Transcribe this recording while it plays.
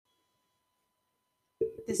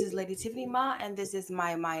This is Lady Tiffany Ma, and this is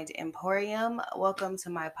my Mind Emporium. Welcome to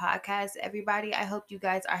my podcast, everybody. I hope you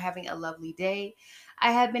guys are having a lovely day.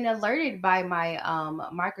 I have been alerted by my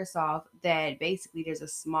Microsoft that basically there's a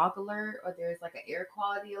smog alert or there's like an air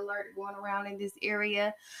quality alert going around in this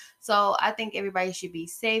area. So I think everybody should be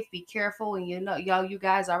safe, be careful, and you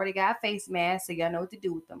guys already got face masks, so y'all know what to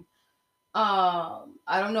do with them. I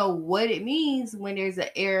don't know what it means when there's an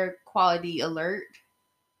air quality alert.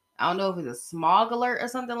 I don't know if it's a smog alert or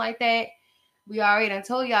something like that. We already done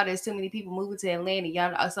told y'all there's too many people moving to Atlanta.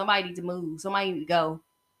 Y'all, somebody need to move. Somebody need to go.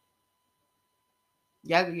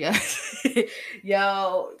 Yeah.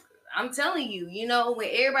 Yo, I'm telling you, when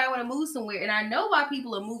everybody want to move somewhere, and I know why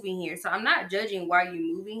people are moving here, so I'm not judging why you're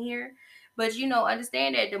moving here, but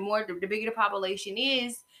understand that the bigger the population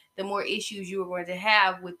is, the more issues you are going to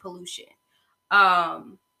have with pollution.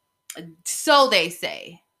 Um, so they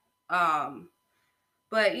say. Um,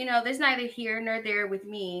 but there's neither here nor there with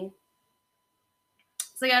me.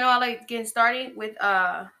 So y'all know I like getting started with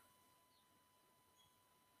a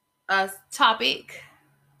topic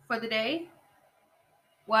for the day.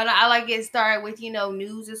 Well, I like getting started with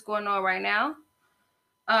news that's going on right now.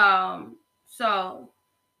 So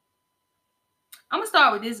I'm gonna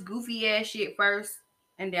start with this goofy ass shit first,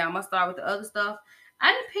 and then I'm gonna start with the other stuff.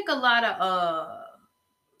 I didn't pick a lot of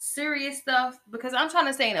serious stuff because I'm trying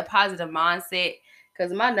to stay in a positive mindset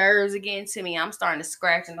because my nerves are getting to me. I'm starting to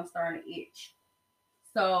scratch and I'm starting to itch.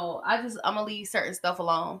 So I'm gonna leave certain stuff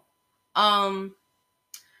alone. Um,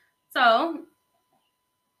 so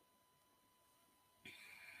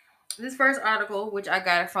this first article, which I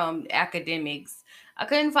got from academics, I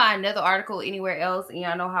couldn't find another article anywhere else, and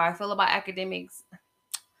y'all know how I feel about academics.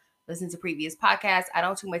 Listen to previous podcasts. I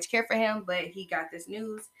don't too much care for him, but he got this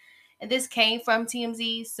news, and this came from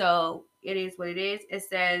TMZ, so it is what it is. It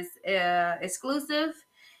says exclusive.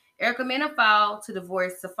 Erica Mena filed to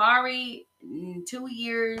divorce Safari 2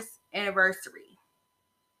 years anniversary.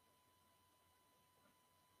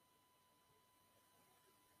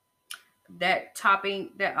 That title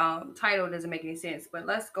doesn't make any sense, but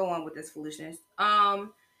let's go on with this foolishness.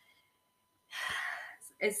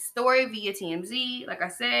 It's story via TMZ. Like I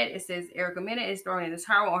said, it says Erica Mena is throwing in the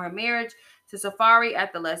towel on her marriage to Safari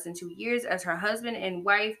after less than 2 years as her husband and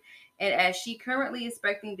wife, and as she currently is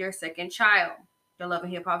expecting their second child. The Love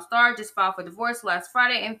and Hip Hop star just filed for divorce last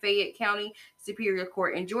Friday in Fayette County Superior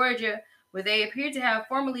Court in Georgia, where they appear to have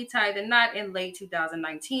formally tied the knot in late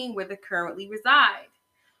 2019, where they currently reside.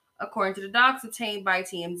 According to the docs obtained by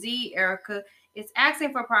TMZ, Erica is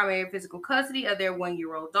asking for primary physical custody of their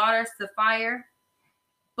 1-year-old daughter, Sapphire,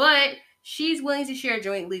 but she's willing to share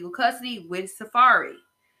joint legal custody with Safari.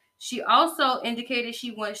 She also indicated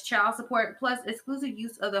she wants child support plus exclusive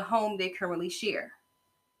use of the home they currently share.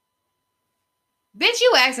 Bitch,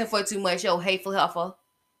 you asking for too much, yo hateful heifer.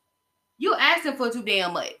 You asking for too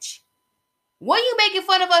damn much. When you making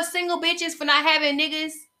fun of us single bitches for not having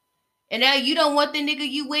niggas, and now you don't want the nigga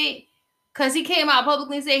you with, cause he came out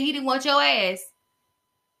publicly and said he didn't want your ass.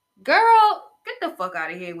 Girl, get the fuck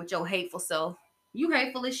out of here with your hateful self. You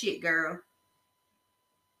hateful as shit, girl.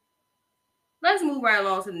 Let's move right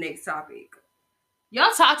along to the next topic.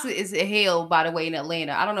 Y'all toxic as hell, by the way, in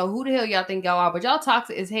Atlanta. I don't know who the hell y'all think y'all are, but y'all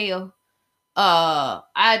toxic as hell.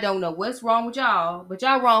 I don't know what's wrong with y'all, but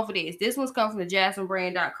y'all wrong for this. This one's come from the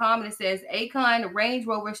JasmineBrand.com, and it says Akon Range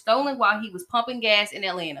Rover stolen while he was pumping gas in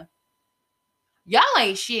Atlanta. Y'all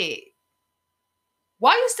ain't shit.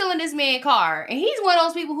 Why you stealing this man's car? And he's one of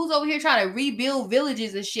those people who's over here trying to rebuild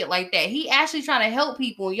villages and shit like that. He actually trying to help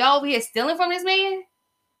people. And y'all over here stealing from this man?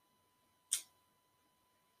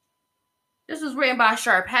 This was written by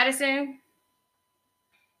Sharp Patterson.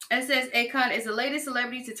 It says Akon is the latest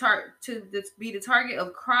celebrity to be the target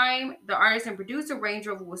of crime. The artist and producer Range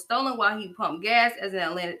Rover was stolen while he pumped gas at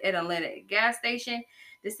an Atlanta gas station.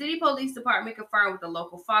 The city police department confirmed with the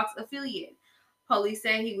local Fox affiliate. Police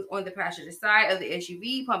say he was on the passenger side of the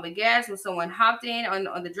SUV pumping gas when someone hopped in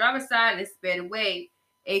on the driver's side and sped away.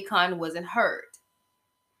 Akon wasn't hurt.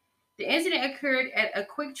 The incident occurred at a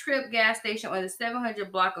Quick Trip gas station on the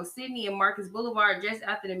 700 block of Sydney and Marcus Boulevard just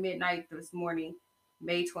after the midnight this morning,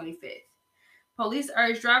 May 25th. Police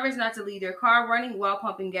urge drivers not to leave their car running while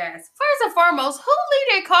pumping gas. First and foremost, who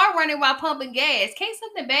leave their car running while pumping gas? Can't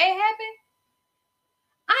something bad happen?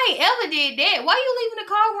 I ain't ever did that. Why you leaving the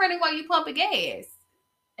car running while you pumping gas?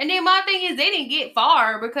 And then my thing is they didn't get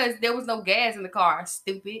far because there was no gas in the car.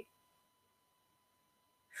 Stupid.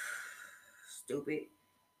 Stupid.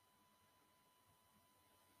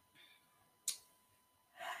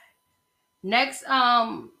 Next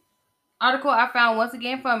article I found once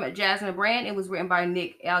again from Jasmine Brand. It was written by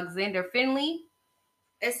Nick Alexander Finley.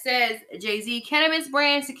 It says Jay-Z cannabis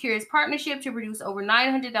brand secures partnership to produce over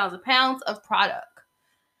 900,000 pounds of product.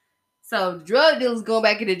 So drug dealers going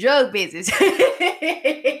back into drug business. These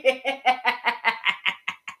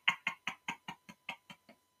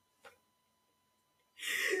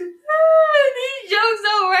jokes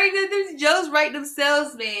don't write them. These jokes write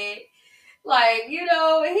themselves, man. Like, he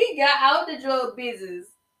got out the drug business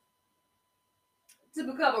to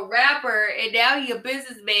become a rapper, and now he a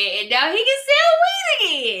businessman, and now he can sell weed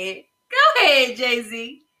again. Go ahead,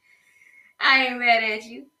 Jay-Z. I ain't mad at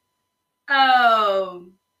you.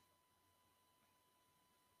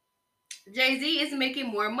 Jay-Z is making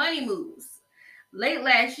more money moves. Late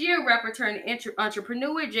last year, rapper turned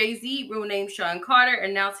entrepreneur Jay-Z, real name Sean Carter,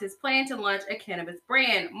 announced his plan to launch a cannabis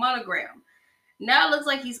brand, Monogram. Now it looks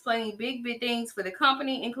like he's planning big things for the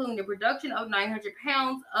company, including the production of 900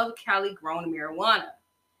 pounds of Cali-grown marijuana.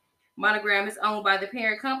 Monogram is owned by the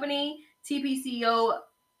parent company, TPCO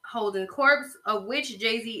Holding Corp., of which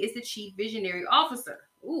Jay-Z is the chief visionary officer.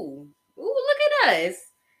 Ooh, look at us.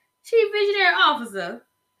 Chief visionary officer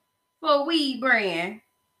for a weed brand.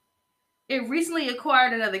 It recently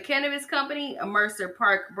acquired another cannabis company, a Mercer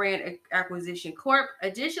Park Brand Acquisition Corp.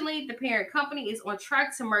 Additionally, the parent company is on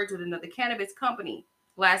track to merge with another cannabis company,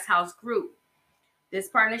 Glass House Group. This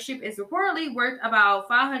partnership is reportedly worth about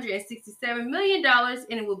 $567 million, and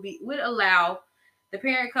it would allow the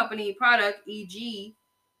parent company product, e.g.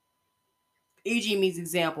 means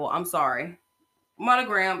example,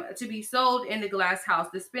 Monogram, to be sold in the Glass House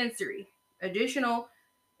dispensary. Additionally,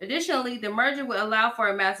 the merger will allow for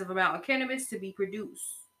a massive amount of cannabis to be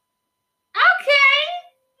produced. Okay.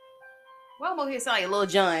 Well, I'm over here sounding like Lil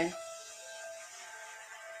Jon.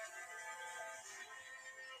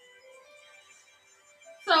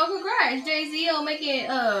 So congrats, Jay-Z, on making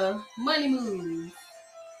money moves.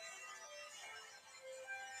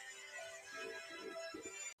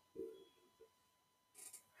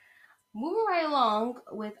 Moving right along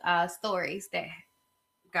with stories that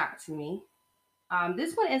got to me.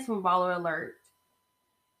 This one is from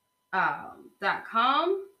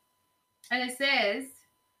balleralert.com, and it says,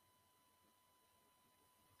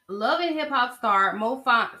 Love and hip hop star Mo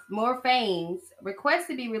Fane's request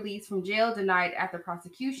to be released from jail denied after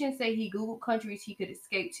prosecution say he Googled countries he could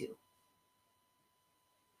escape to.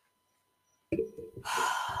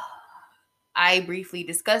 I briefly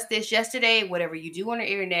discussed this yesterday. Whatever you do on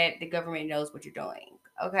the internet, the government knows what you're doing.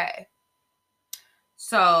 Okay.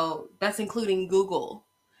 So that's including Google.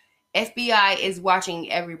 FBI is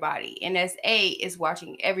watching everybody. NSA is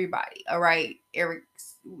watching everybody. All right. Is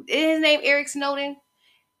his name Eric Snowden?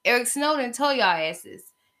 Eric Snowden told y'all asses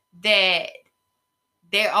that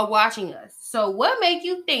they are watching us. So what make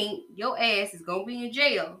you think your ass is going to be in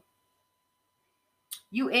jail?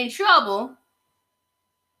 You in trouble.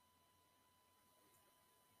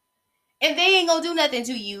 And they ain't going to do nothing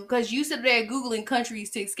to you because you sit there Googling countries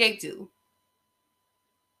to escape to.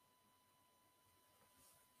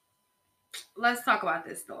 Let's talk about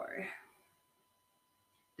this story.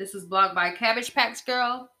 This was blogged by Cabbage Patch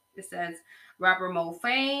Girl. It says, rapper Mo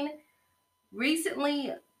Fane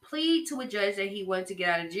recently pleaded to a judge that he wanted to get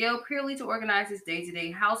out of jail purely to organize his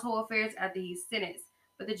day-to-day household affairs after he's sentenced,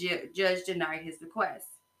 but the judge denied his request.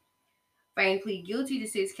 Fane pleaded guilty to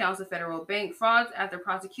 6 counts of federal bank frauds after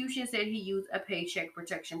prosecution said he used a Paycheck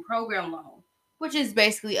Protection Program loan, which is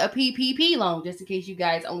basically a PPP loan, just in case you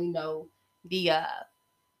guys only know the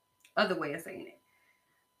other way of saying it.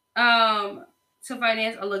 To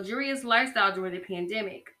finance a luxurious lifestyle during the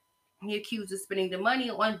pandemic. He accused of spending the money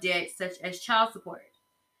on debt such as child support.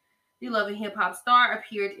 The Love and Hip Hop star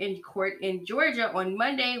appeared in court in Georgia on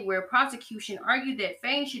Monday, where prosecution argued that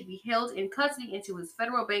Fane should be held in custody until his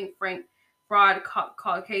federal bank fraud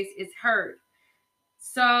case is heard.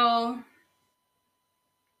 So,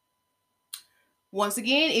 once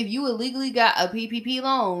again, if you illegally got a PPP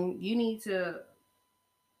loan, you need to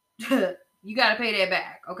you got to pay that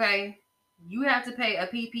back, okay? You have to pay a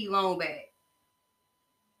PP loan back.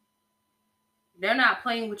 They're not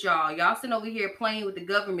playing with y'all. Y'all sitting over here playing with the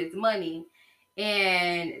government's money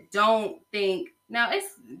and don't think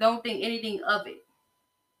anything of it.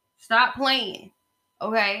 Stop playing.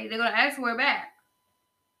 Okay? They're gonna ask for it back.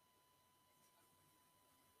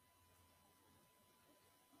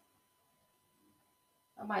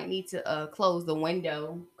 I might need to close the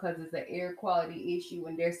window because it's an air quality issue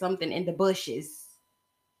and there's something in the bushes.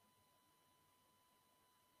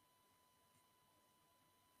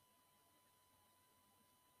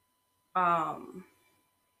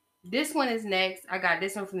 This one is next. I got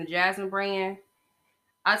this one from the Jasmine brand.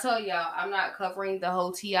 I told y'all I'm not covering the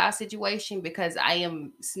whole T.I. situation because I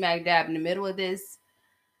am smack dab in the middle of this.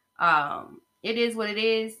 It is what it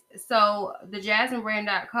is. So the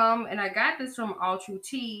jasminebrand.com, and I got this from All True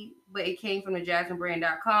Tea, but it came from the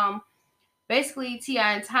jasminebrand.com. Basically,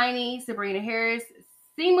 T.I. and Tiny, Sabrina Harris,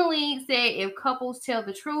 seemingly said if couples tell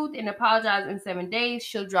the truth and apologize in 7 days,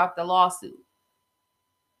 she'll drop the lawsuit.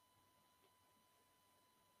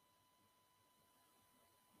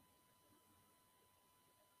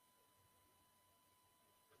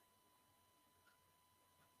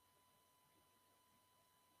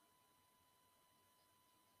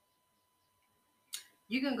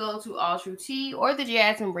 You can go to All True Tea or the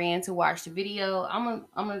Jasmine brand to watch the video. I'm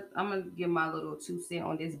gonna give my little 2 cents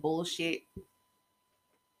on this bullshit.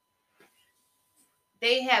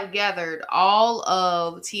 They have gathered all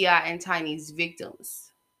of T.I. and Tiny's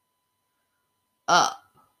victims up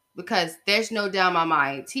because there's no doubt in my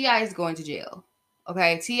mind T.I. is going to jail.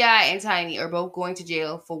 Okay, T.I. and Tiny are both going to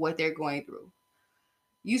jail for what they're going through.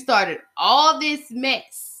 You started all this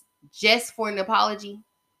mess just for an apology.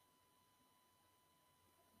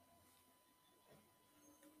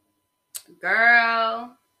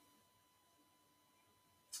 Girl,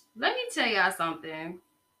 let me tell y'all something.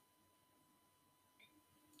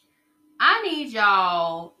 I need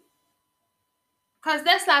y'all, because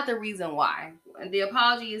that's not the reason why. The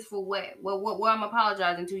apology is for what? What I'm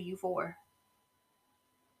apologizing to you for?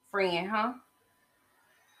 Friend, huh?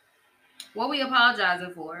 What we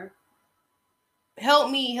apologizing for? Help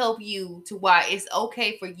me help you to why it's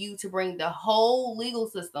okay for you to bring the whole legal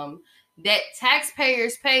system that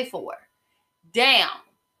taxpayers pay for down.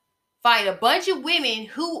 Find a bunch of women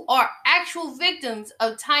who are actual victims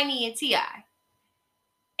of Tiny and T.I.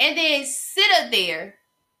 and then sit up there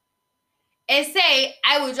and say,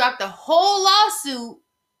 I will drop the whole lawsuit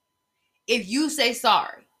if you say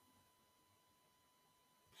sorry.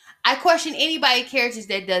 I question anybody characters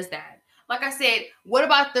that does that. Like I said, what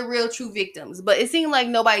about the real true victims? But it seems like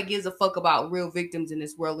nobody gives a fuck about real victims in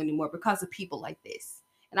this world anymore because of people like this.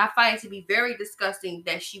 And I find it to be very disgusting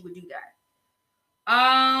that she would do that.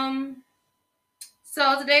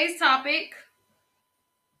 So today's topic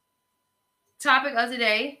of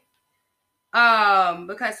today,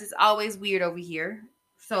 because it's always weird over here.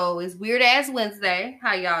 So it's Weird Ass Wednesday.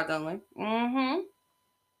 How y'all doing?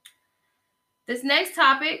 This next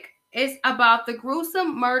topic is about the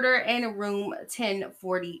gruesome murder in room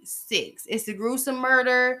 1046. It's the gruesome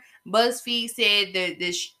murder. BuzzFeed said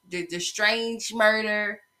the strange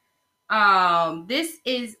murder. This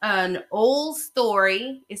is an old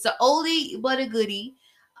story. It's an oldie but a goodie.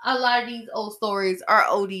 A lot of these old stories are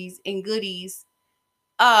oldies and goodies.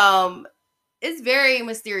 It's very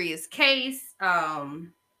mysterious case.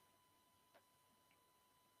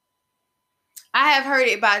 I have heard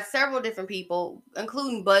it by several different people,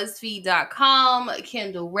 including BuzzFeed.com,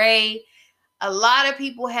 Kendall Ray. A lot of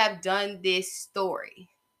people have done this story.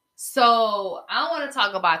 So I want to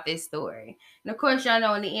talk about this story. And of course, y'all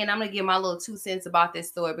know in the end, I'm going to give my little 2 cents about this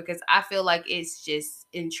story because I feel like it's just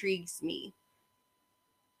intrigues me.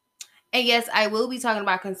 And yes, I will be talking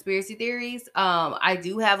about conspiracy theories. I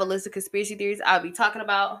do have a list of conspiracy theories I'll be talking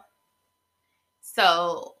about.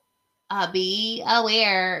 So be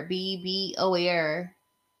aware. Be aware.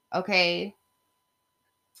 Okay.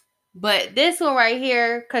 But this one right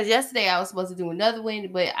here, because yesterday I was supposed to do another one,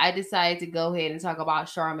 but I decided to go ahead and talk about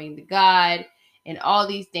Charmaine the God and all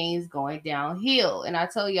these things going downhill. And I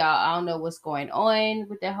told y'all, I don't know what's going on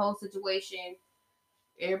with that whole situation.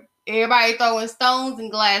 Everybody throwing stones in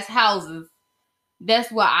glass houses. That's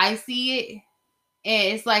why I see it.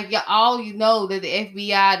 And it's like all you know that the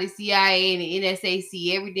FBI, the CIA, and the NSA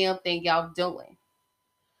see every damn thing y'all doing.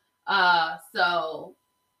 So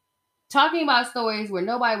talking about stories where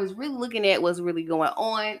nobody was really looking at what's really going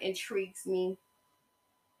on intrigues me.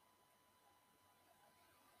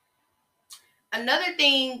 Another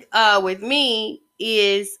thing with me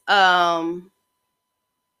is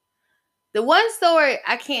the one story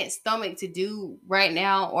I can't stomach to do right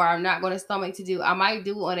now, or I'm not going to stomach to do. I might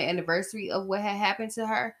do on the anniversary of what had happened to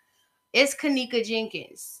her. It's Kanika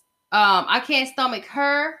Jenkins. I can't stomach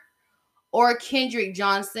her or Kendrick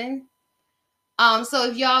Johnson. So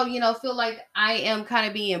if y'all, feel like I am kind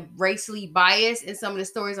of being racially biased and some of the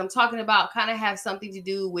stories I'm talking about kind of have something to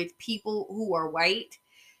do with people who are white,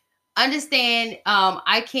 understand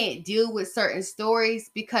I can't deal with certain stories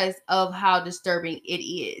because of how disturbing it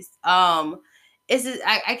is.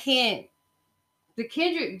 I can't. The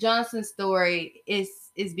Kendrick Johnson story is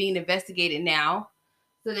being investigated now,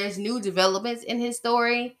 so there's new developments in his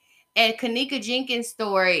story, and Kanika Jenkins'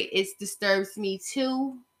 story disturbs me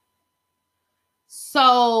too.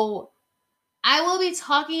 So I will be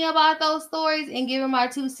talking about those stories and giving my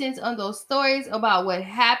 2 cents on those stories about what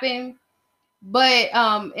happened. But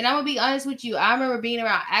and I'm gonna be honest with you, I remember being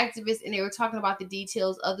around activists and they were talking about the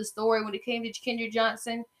details of the story when it came to Kendra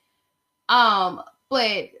Johnson. Um,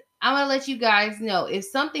 but I'm gonna let you guys know if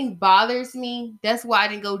something bothers me, that's why I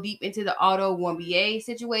didn't go deep into the Auto 1BA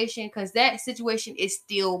situation, because that situation is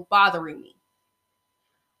still bothering me.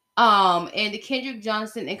 And the Kendrick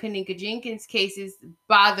Johnson and Kanika Jenkins cases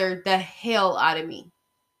bother the hell out of me.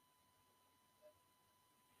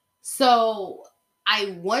 So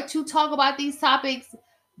I want to talk about these topics,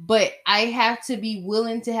 but I have to be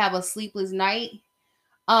willing to have a sleepless night.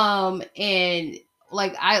 And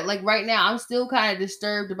like right now, I'm still kind of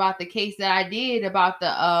disturbed about the case that I did about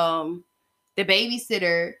the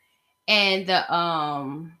babysitter and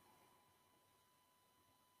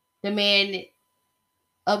the man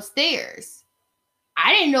upstairs.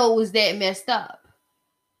 I didn't know it was that messed up.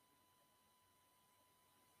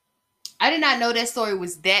 I did not know that story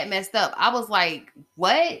was that messed up. I was like,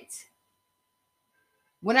 what?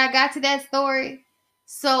 When I got to that story.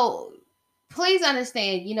 So please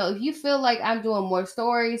understand, if you feel like I'm doing more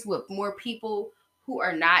stories with more people who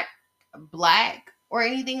are not black or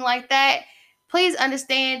anything like that, please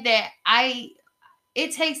understand that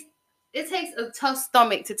it takes a tough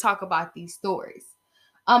stomach to talk about these stories.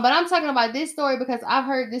 But I'm talking about this story because I've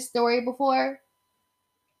heard this story before.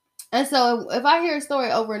 And so if I hear a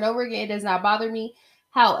story over and over again, it does not bother me.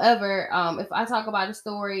 However, if I talk about a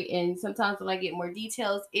story and sometimes when I get more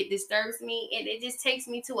details, it disturbs me and it just takes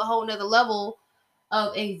me to a whole nother level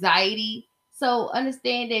of anxiety. So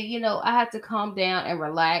understand that, I have to calm down and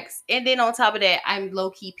relax. And then on top of that, I'm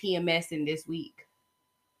low key PMSing this week.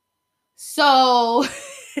 So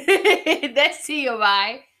that's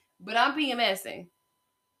TMI, but I'm PMSing.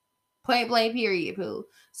 Point blank, period, poo.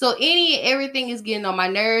 So everything is getting on my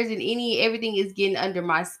nerves, and everything is getting under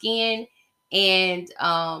my skin. And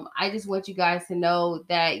I just want you guys to know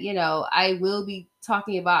that I will be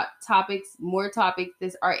talking about more topics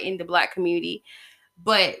that are in the black community,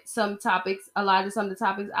 but some of the topics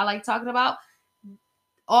I like talking about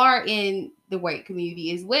are in the white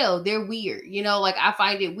community as well. They're weird, like I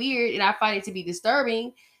find it weird, and I find it to be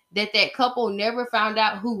disturbing that couple never found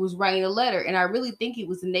out who was writing the letter. And I really think it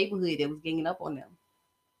was the neighborhood that was ganging up on them.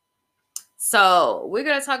 So we're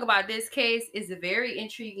going to talk about this case. It's a very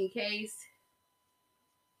intriguing case.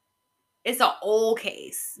 It's an old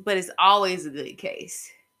case, but it's always a good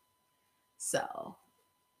case. So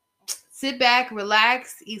sit back,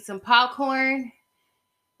 relax, eat some popcorn,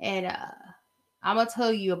 and I'm going to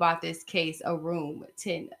tell you about this case of room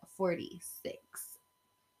 1046.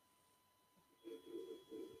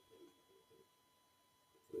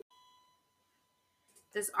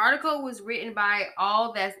 This article was written by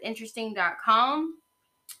allthat'sinteresting.com.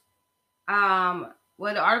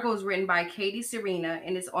 The article was written by Katie Serena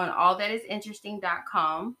and it's on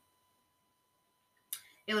allthat'sinteresting.com.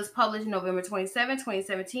 It was published November 27,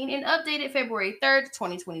 2017 and updated February 3rd,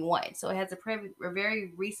 2021. So it has a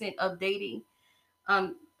very recent update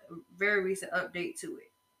to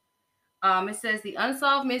it. It says the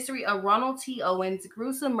unsolved mystery of Ronald T. Owens'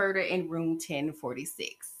 gruesome murder in room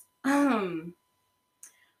 1046.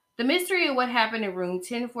 The mystery of what happened in room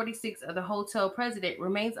 1046 of the Hotel President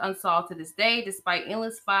remains unsolved to this day, despite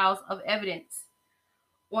endless files of evidence.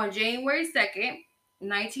 On January 2nd,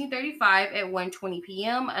 1935, at 1:20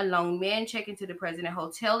 p.m., a lone man checked into the President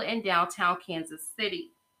Hotel in downtown Kansas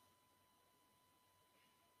City.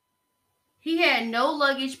 He had no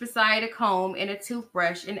luggage beside a comb and a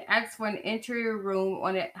toothbrush and asked for an interior room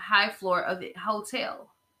on the high floor of the hotel.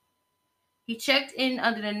 He checked in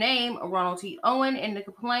under the name Ronald T. Owen and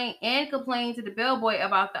complained to the bellboy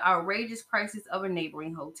about the outrageous prices of a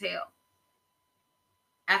neighboring hotel.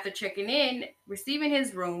 After checking in, receiving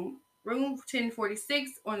his room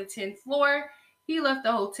 1046 on the 10th floor, he left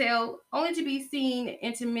the hotel only to be seen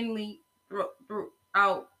intermittently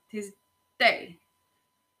throughout his stay.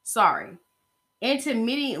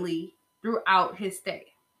 Intermittently throughout his stay.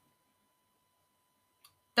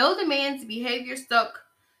 Though the man's behavior struck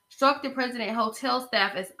the President Hotel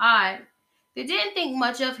staff as odd, they didn't think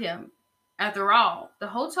much of him. After all, the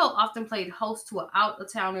hotel often played host to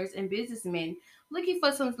out-of-towners and businessmen looking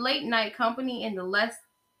for some late-night company, and the less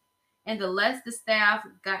the staff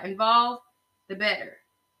got involved, the better.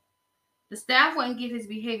 The staff wouldn't give his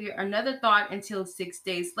behavior another thought until 6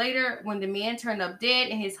 days later, when the man turned up dead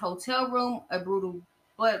in his hotel room, a brutal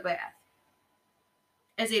bloodbath.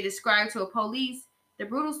 As they described to police, the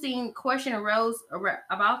brutal scene question arose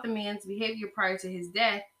about the man's behavior prior to his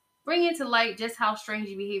death, bringing to light just how strange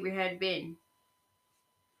his behavior had been.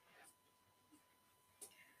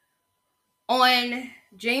 On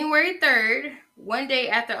January 3rd, one day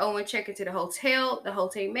after Owen checked into the hotel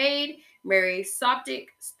maid Mary Soptic,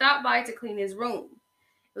 stopped by to clean his room.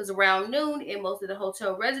 It was around noon, and most of the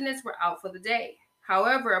hotel residents were out for the day.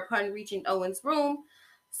 However, upon reaching Owen's room,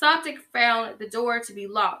 Soptic found the door to be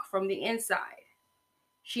locked from the inside.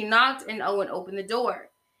 She knocked, and Owen opened the door.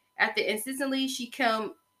 After insistently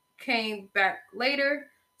came back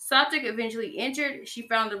later, Soptic eventually entered. She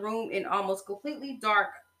found the room in almost completely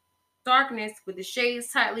darkness with the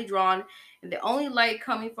shades tightly drawn and the only light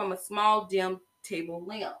coming from a small dim table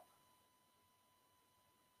lamp.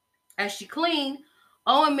 As she cleaned,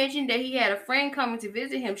 Owen mentioned that he had a friend coming to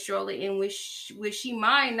visit him shortly and would she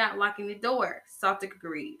mind not locking the door. Soptic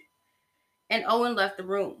agreed, and Owen left the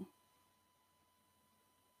room.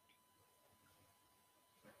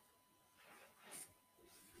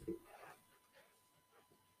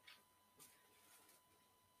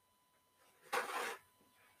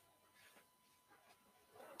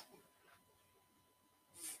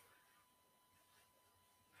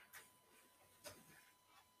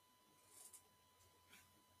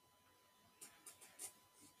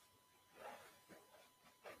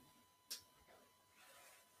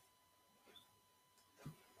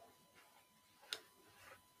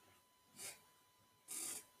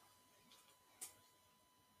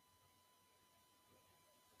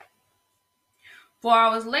 Four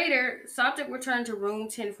hours later, Soptic returned to room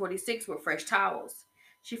 1046 with fresh towels.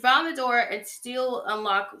 She found the door and still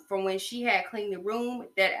unlocked from when she had cleaned the room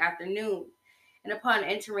that afternoon. And upon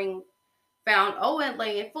entering, found Owen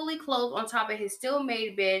laying fully clothed on top of his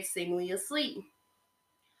still-made bed, seemingly asleep.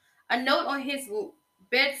 A note on his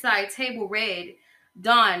bedside table read,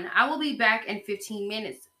 "Dawn, I will be back in 15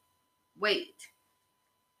 minutes. Wait."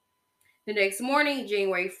 The next morning,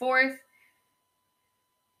 January 4th,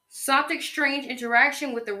 Soptic's strange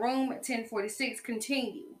interaction with the room 1046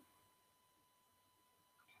 continued.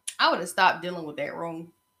 I would have stopped dealing with that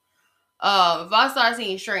room. If I start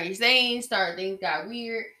seeing strange things, things got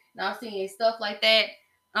weird, and I'm seeing stuff like that,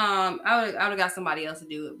 I would have got somebody else to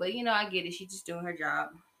do it. But I get it. She's just doing her job.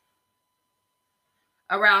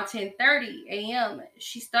 Around 10:30 a.m.,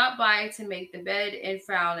 she stopped by to make the bed and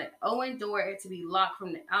found an Owen door to be locked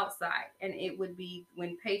from the outside, and it would be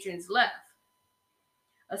when patrons left.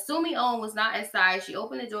 Assuming Owen was not inside, she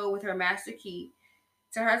opened the door with her master key.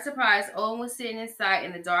 To her surprise, Owen was sitting inside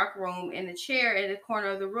in the dark room in the chair in the corner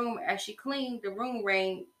of the room. As she cleaned, the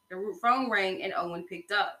phone rang, and Owen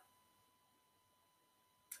picked up.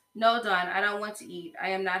 "No, Don, I don't want to eat.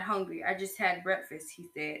 I am not hungry. I just had breakfast," he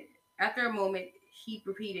said. After a moment, he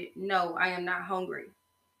repeated, "No, I am not hungry."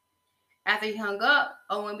 After he hung up,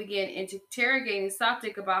 Owen began interrogating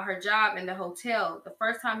Soptic about her job in the hotel, the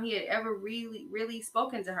first time he had ever really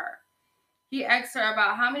spoken to her. He asked her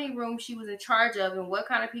about how many rooms she was in charge of and what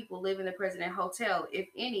kind of people live in the President Hotel, if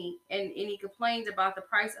any, and any complaints about the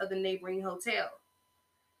price of the neighboring hotel.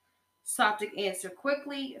 Soptic answered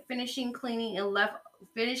quickly, finished cleaning and left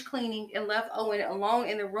Owen alone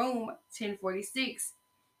in the room 1046.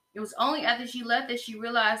 It was only after she left that she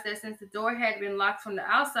realized that since the door had been locked from the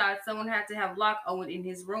outside, someone had to have locked Owen in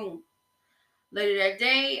his room. Later that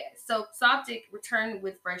day, Soptic returned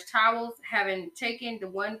with fresh towels, having taken the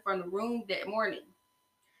one from the room that morning.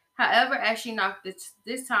 However, as she knocked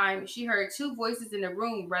this time, she heard two voices in the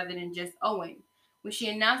room rather than just Owen. When she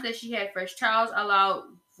announced that she had fresh towels, a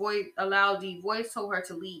loud deep voice told her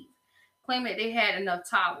to leave, claiming that they had enough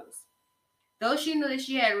towels. Though she knew that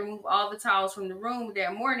she had removed all the towels from the room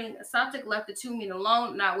that morning, Soptic left the two men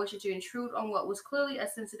alone, not wishing to intrude on what was clearly a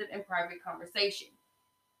sensitive and private conversation.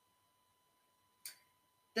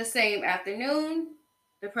 The same afternoon,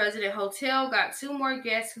 the President Hotel got two more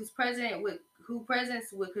guests whose presence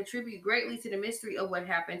would contribute greatly to the mystery of what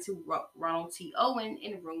happened to Ronald T. Owen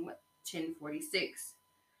in room 1046.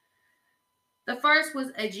 The first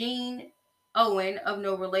was a Jean Owen of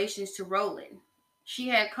no relations to Roland. She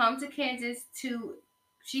had come to Kansas City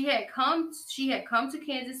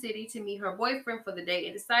to meet her boyfriend for the day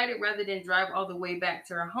and decided rather than drive all the way back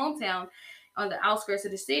to her hometown on the outskirts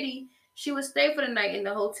of the city, she would stay for the night in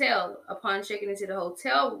the hotel. Upon checking into the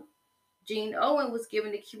hotel, Jean Owen was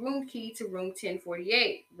given the room key to room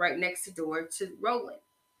 1048, right next to door to Roland.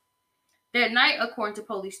 That night, according to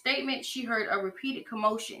police statement, she heard a repeated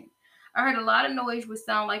commotion. "I heard a lot of noise which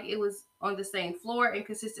sounded like it was on the same floor and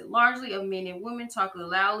consisted largely of men and women talking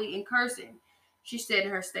loudly and cursing," she said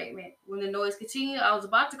in her statement. "When the noise continued, I was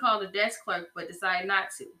about to call the desk clerk but decided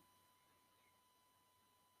not to."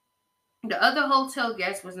 The other hotel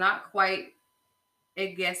guest was not quite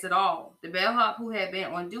a guest at all. The bellhop who had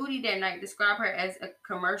been on duty that night described her as a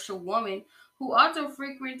commercial woman who often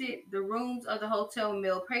frequented the rooms of the hotel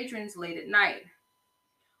male patrons late at night.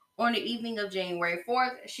 On the evening of January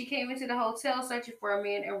 4th, she came into the hotel searching for a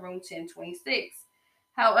man in room 1026.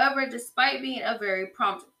 However, despite being a very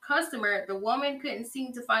prompt customer, the woman couldn't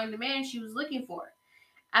seem to find the man she was looking for.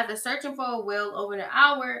 After searching for well over an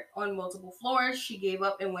hour on multiple floors, she gave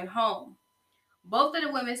up and went home. Both of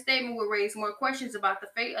the women's statements would raise more questions about the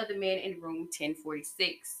fate of the man in room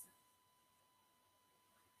 1046.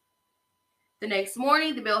 The next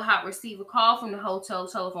morning, the bellhop received a call from the hotel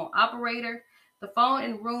telephone operator. The phone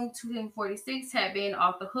in room 1046 had been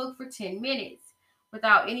off the hook for 10 minutes.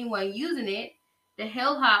 Without anyone using it, the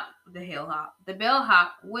bellhop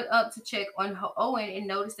went up to check on Owen and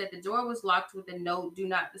noticed that the door was locked with a no "Do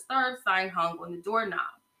Not Disturb" sign hung on the doorknob.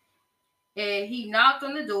 And he knocked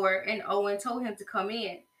on the door, and Owen told him to come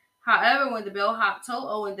in. However, when the bellhop told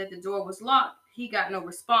Owen that the door was locked, he got no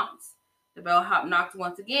response. The bellhop knocked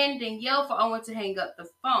once again, then yelled for Owen to hang up the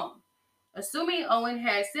phone, assuming Owen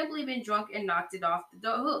had simply been drunk and knocked it off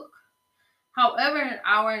the hook. However, an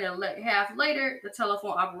hour and a half later, the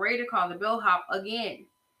telephone operator called the bellhop again.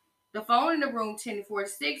 The phone in the room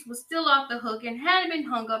 1046 was still off the hook and hadn't been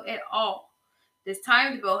hung up at all. This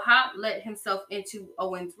time, the bellhop let himself into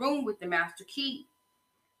Owen's room with the master key.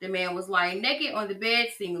 The man was lying naked on the bed,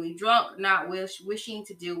 seemingly drunk, not wishing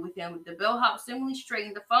to deal with him. The bellhop simply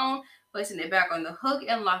straightened the phone, placing it back on the hook,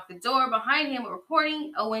 and locked the door behind him,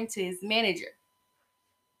 reporting Owen to his manager.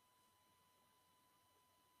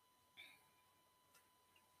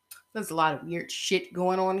 There's a lot of weird shit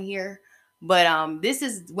going on here, but this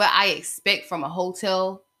is what I expect from a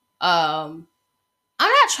hotel. I'm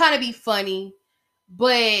not trying to be funny,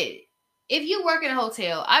 but if you work in a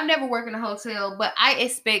hotel, I've never worked in a hotel, but I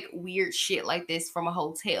expect weird shit like this from a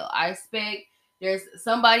hotel. I expect there's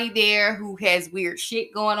somebody there who has weird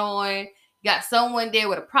shit going on. You got someone there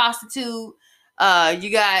with a prostitute. You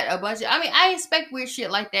got a bunch of, I expect weird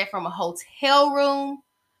shit like that from a hotel room.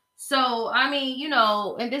 So,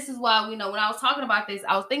 and this is why, when I was talking about this,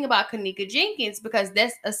 I was thinking about Kanika Jenkins, because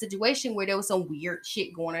that's a situation where there was some weird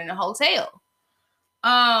shit going on in a hotel.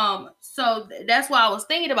 So that's why I was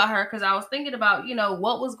thinking about her, because I was thinking about,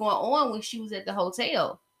 what was going on when she was at the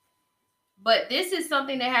hotel. But this is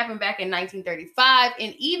something that happened back in 1935,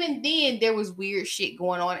 and even then there was weird shit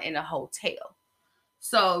going on in a hotel.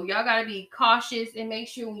 So y'all gotta be cautious and make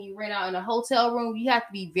sure when you rent out in a hotel room, you have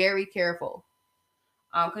to be very careful,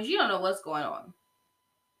 because you don't know what's going on.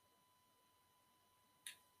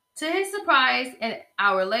 To his surprise, an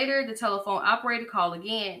hour later, the telephone operator called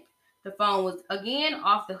again. The phone was again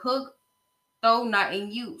off the hook, though not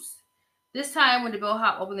in use. This time, when the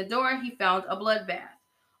bellhop opened the door, he found a bloodbath.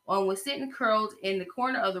 Owen was sitting curled in the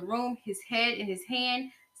corner of the room, his head in his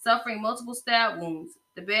hand, suffering multiple stab wounds.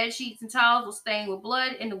 The bed sheets and towels were stained with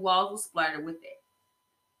blood, and the walls were splattered with it.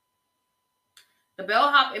 The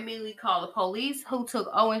bellhop immediately called the police, who took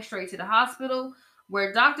Owen straight to the hospital,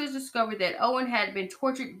 where doctors discovered that Owen had been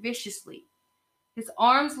tortured viciously. His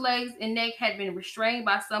arms, legs, and neck had been restrained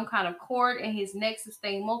by some kind of cord, and his neck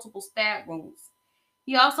sustained multiple stab wounds.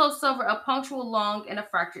 He also suffered a punctured lung and a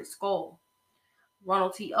fractured skull.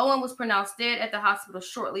 Ronald T. Owen was pronounced dead at the hospital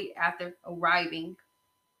shortly after arriving.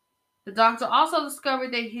 The doctor also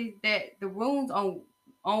discovered that the wounds on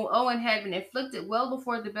Owen had been inflicted well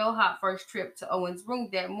before the bellhop first trip to Owen's room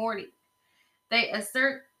that morning. They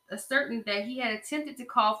ascertained that he had attempted to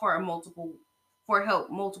call for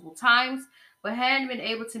help multiple times, but hadn't been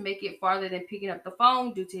able to make it farther than picking up the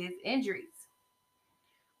phone due to his injuries.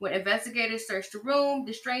 When investigators searched the room,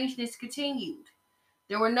 the strangeness continued.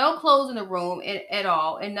 There were no clothes in the room at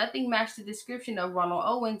all, and nothing matched the description of Ronald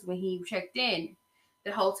Owens when he checked in.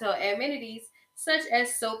 The hotel amenities, such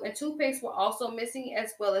as soap and toothpaste, were also missing,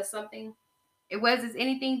 as well as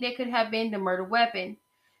anything that could have been the murder weapon.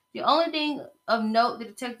 The only thing of note the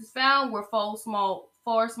detectives found were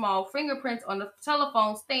four small fingerprints on the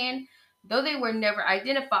telephone stand, though they were never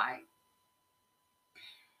identified.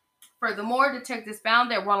 Furthermore, detectives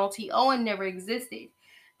found that Ronald T. Owen never existed.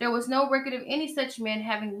 There was no record of any such men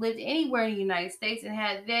having lived anywhere in the United States, and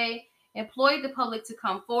had they employed the public to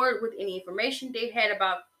come forward with any information they had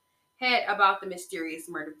about the mysterious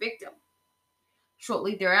murder victim.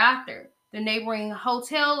 Shortly thereafter, the neighboring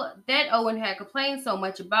hotel that Owen had complained so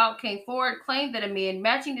much about came forward, claimed that a man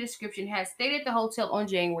matching the description had stayed at the hotel on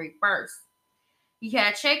January 1st. He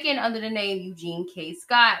had checked in under the name Eugene K.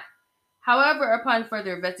 Scott. However, upon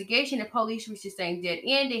further investigation, the police reached the same dead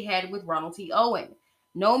end they had with Ronald T. Owen.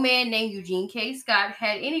 No man named Eugene K. Scott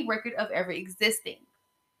had any record of ever existing.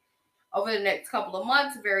 Over the next couple of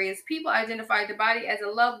months, various people identified the body as a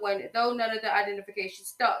loved one, though none of the identification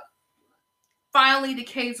stuck. Finally, the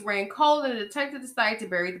case ran cold, and the detective decided to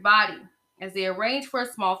bury the body. As they arranged for a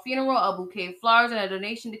small funeral, a bouquet of flowers and a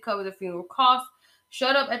donation to cover the funeral costs,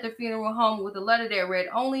 showed up at the funeral home with a letter that read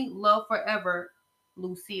only "Love Forever,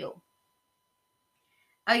 Lucille."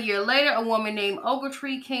 A year later, a woman named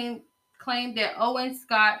Ogletree claimed that Owen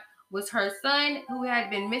Scott was her son who had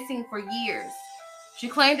been missing for years. She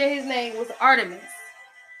claimed that his name was Artemis.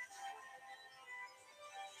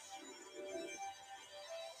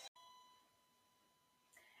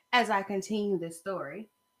 As I continue this story,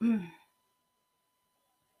 we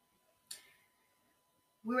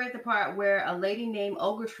were at the part where a lady named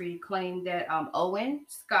Ogletree claimed that Owen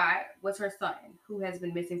Scott was her son who has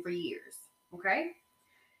been missing for years. Okay?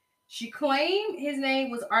 She claimed his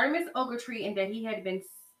name was Artemis Ogletree and that he had been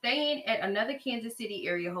staying at another Kansas City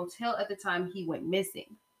area hotel at the time he went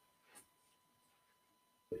missing.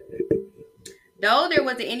 Though there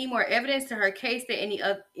wasn't any more evidence to her case that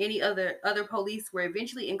any other police were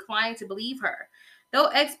eventually inclined to believe her, though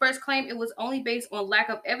experts claim it was only based on lack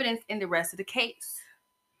of evidence in the rest of the case.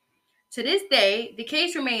 To this day, the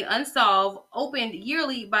case remained unsolved, opened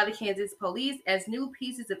yearly by the Kansas police as new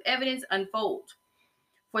pieces of evidence unfold.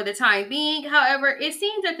 For the time being, however, it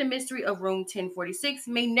seems that the mystery of room 1046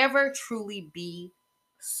 may never truly be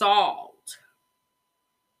solved.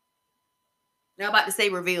 Now, I'm about to say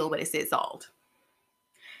revealed, but it said solved.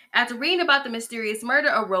 After reading about the mysterious murder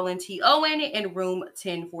of Roland T. Owen in room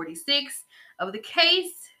 1046 of the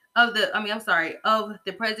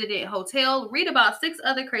President Hotel, read about 6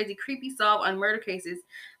 other crazy, creepy solved on murder cases.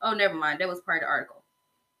 Oh, never mind. That was part of the article.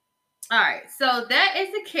 All right. So that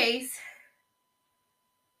is the case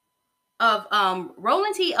of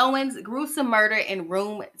Roland T. Owens' gruesome murder in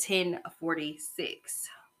room 1046.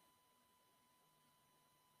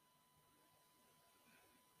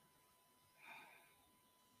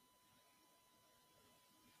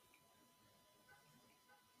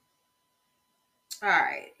 All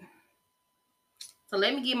right. So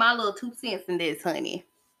let me get my little 2 cents in this, honey.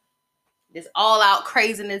 This all out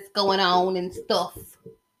craziness going on and stuff.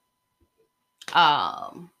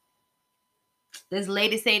 This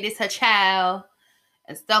lady said it's her child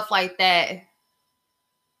and stuff like that.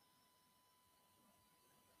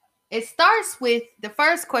 It starts with the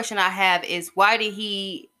first question I have is, why did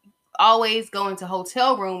he always go into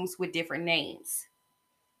hotel rooms with different names?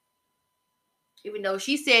 Even though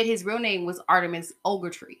she said his real name was Artemis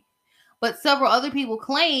Ogletree. But several other people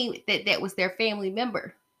claim that that was their family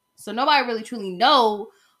member. So nobody really truly know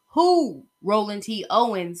who Roland T.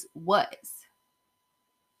 Owens was.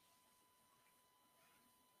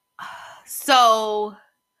 So,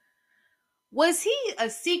 was he a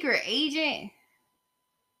secret agent?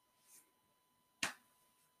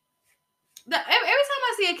 Every time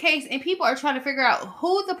I see a case and people are trying to figure out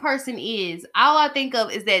who the person is, all I think of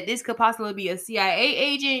is that this could possibly be a CIA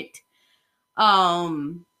agent,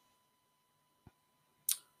 an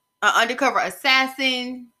undercover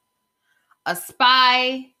assassin, a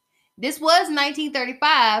spy. This was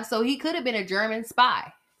 1935, so he could have been a German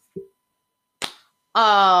spy.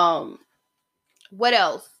 What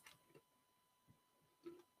else?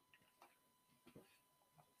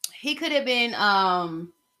 He could have been my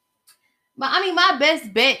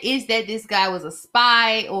best bet is that this guy was a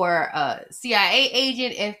spy or a CIA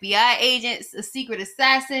agent, FBI agent, a secret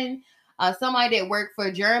assassin, somebody that worked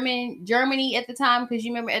for Germany at the time, because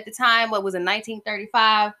you remember at the time, what was in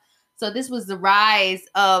 1935? So this was the rise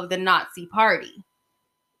of the Nazi Party.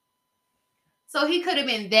 So he could have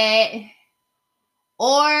been that.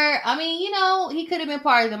 Or, he could have been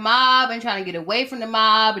part of the mob and trying to get away from the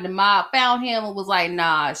mob, and the mob found him and was like,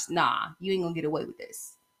 nah, you ain't gonna get away with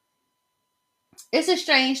this. It's a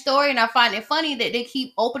strange story, and I find it funny that they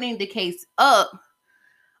keep opening the case up.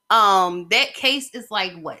 That case is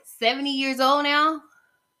like, 70 years old now?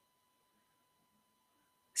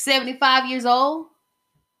 75 years old?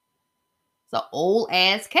 It's an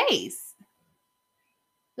old-ass case.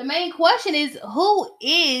 The main question is, who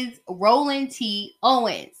is Roland T.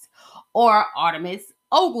 Owens or Artemis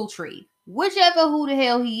Ogletree? Whichever who the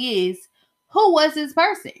hell he is, who was this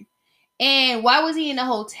person? And why was he in the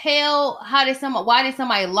hotel? Why did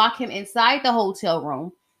somebody lock him inside the hotel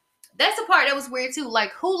room? That's the part that was weird too.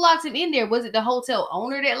 Like, who locked him in there? Was it the hotel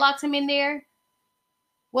owner that locked him in there?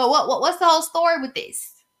 Well, what's the whole story with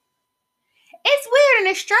this? It's weird and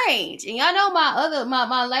it's strange. And y'all know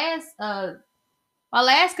my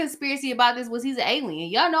last conspiracy about this was he's an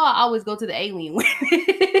alien. Y'all know I always go to the alien.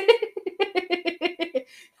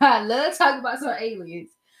 I love talking about some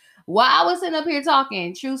aliens. While I was sitting up here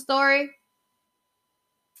talking, true story,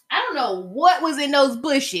 I don't know what was in those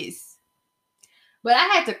bushes, but I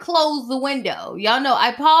had to close the window. Y'all know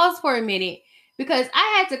I paused for a minute because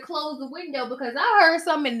I had to close the window because I heard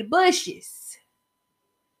something in the bushes.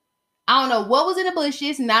 I don't know what was in the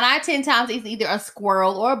bushes. 9 out of 10 times it's either a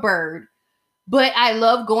squirrel or a bird. But I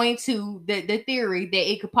love going to the theory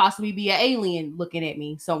that it could possibly be an alien looking at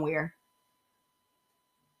me somewhere.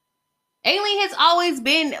 Alien has always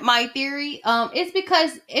been my theory. It's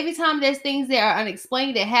because every time there's things that are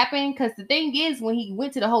unexplained that happen, because the thing is, when he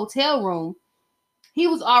went to the hotel room, he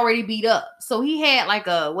was already beat up. So he had like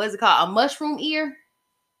a, what is it called? A mushroom ear.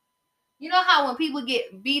 You know how when people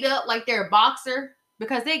get beat up like they're a boxer?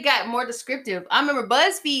 Because they got more descriptive. I remember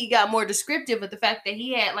BuzzFeed got more descriptive of the fact that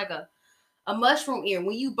he had like a mushroom ear.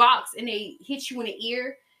 When you box and they hit you in the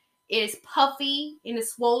ear, it's puffy and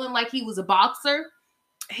it's swollen like he was a boxer.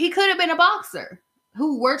 He could have been a boxer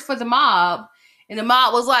who worked for the mob, and the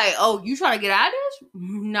mob was like, "Oh, you trying to get out of this?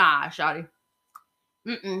 Nah, shawty.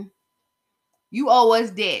 You owe us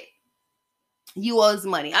debt. You owe us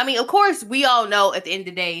money." I mean, of course, we all know at the end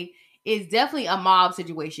of the day, it's definitely a mob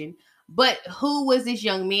situation. But who was this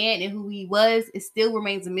young man and who he was, it still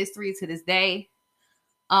remains a mystery to this day.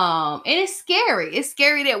 And it's scary. It's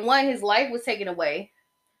scary that one, his life was taken away.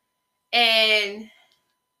 And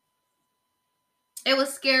it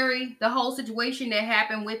was scary, the whole situation that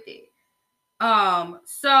happened with it.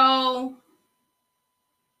 So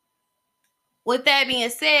with that being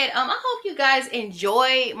said, I hope you guys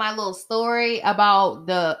enjoy my little story about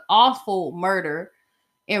the awful murder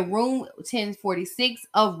in room 1046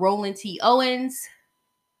 of Roland T. Owens.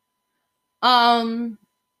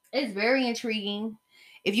 It's very intriguing.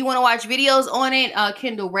 If you want to watch videos on it,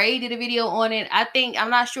 Kendall Ray did a video on it.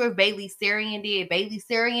 I'm not sure if Bailey Sarian did. Bailey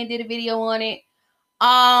Sarian did a video on it.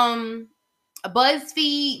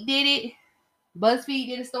 BuzzFeed did it. BuzzFeed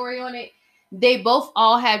did a story on it. They both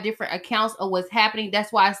all have different accounts of what's happening.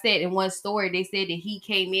 That's why I said in one story, they said that he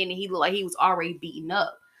came in and he looked like he was already beaten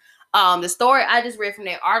up. The story I just read from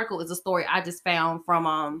that article is a story I just found from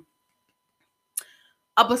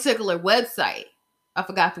a particular website. I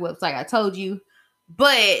forgot the website I told you,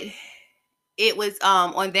 but it was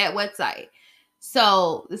on that website.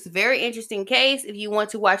 So this is a very interesting case. If you want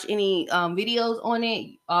to watch any videos on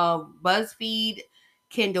it, BuzzFeed,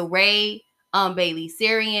 Kendall Ray, Bailey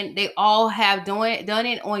Sarian, they all have done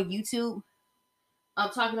it on YouTube. I'm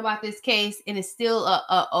talking about this case, and it's still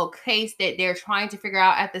a case that they're trying to figure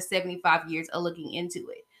out after 75 years of looking into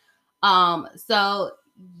it. So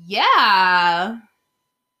yeah,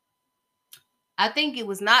 I think it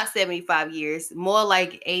was not 75 years, more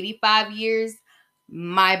like 85 years.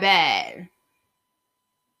 My bad.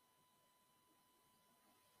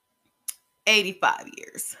 85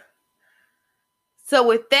 years. So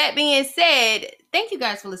with that being said, thank you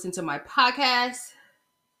guys for listening to my podcast.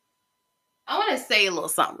 I want to say a little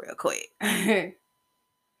something real quick. Because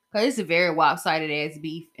it's a very lopsided ass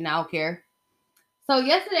beef, and I don't care. So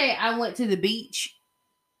yesterday I went to the beach,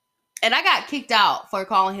 and I got kicked out for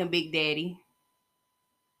calling him Big Daddy.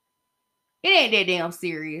 It ain't that damn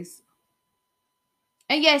serious.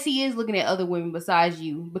 And yes, he is looking at other women besides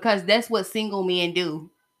you, because that's what single men do.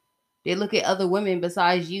 They look at other women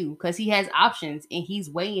besides you because he has options and he's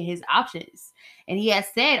weighing his options. And he has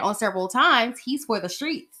said on several times he's for the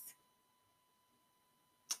streets.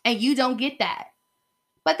 And you don't get that.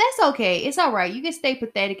 But that's okay. It's all right. You can stay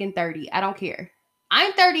pathetic in 30. I don't care.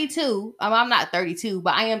 I'm 32. I'm not 32,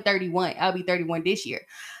 but I am 31. I'll be 31 this year.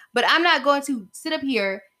 But I'm not going to sit up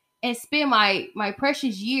here and spend my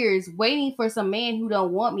precious years waiting for some man who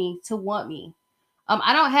don't want me to want me.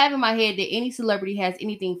 I don't have in my head that any celebrity has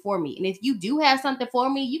anything for me. And if you do have something for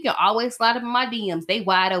me, you can always slide up in my DMs. They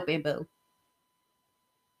wide open, boo.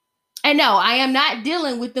 And no, I am not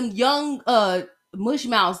dealing with them young mush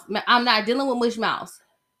mouths. I'm not dealing with mush mouths.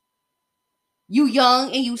 You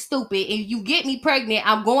young and you stupid, and you get me pregnant,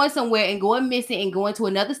 I'm going somewhere and going missing and going to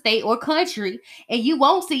another state or country, and you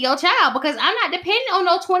won't see your child because I'm not depending on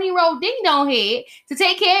no 20-year-old ding-dong head to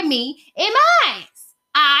take care of me and mine.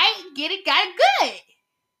 I get it, got it good.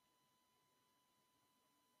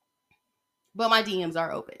 But my DMs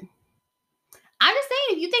are open. I'm just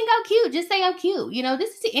saying, if you think I'm cute, just say I'm cute. You know,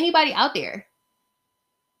 this is to anybody out there.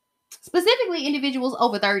 Specifically, individuals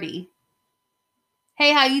over 30.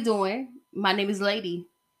 Hey, how you doing? My name is Lady.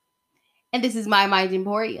 And this is my Mind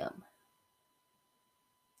Emporium.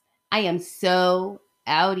 I am so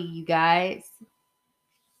outie, you guys.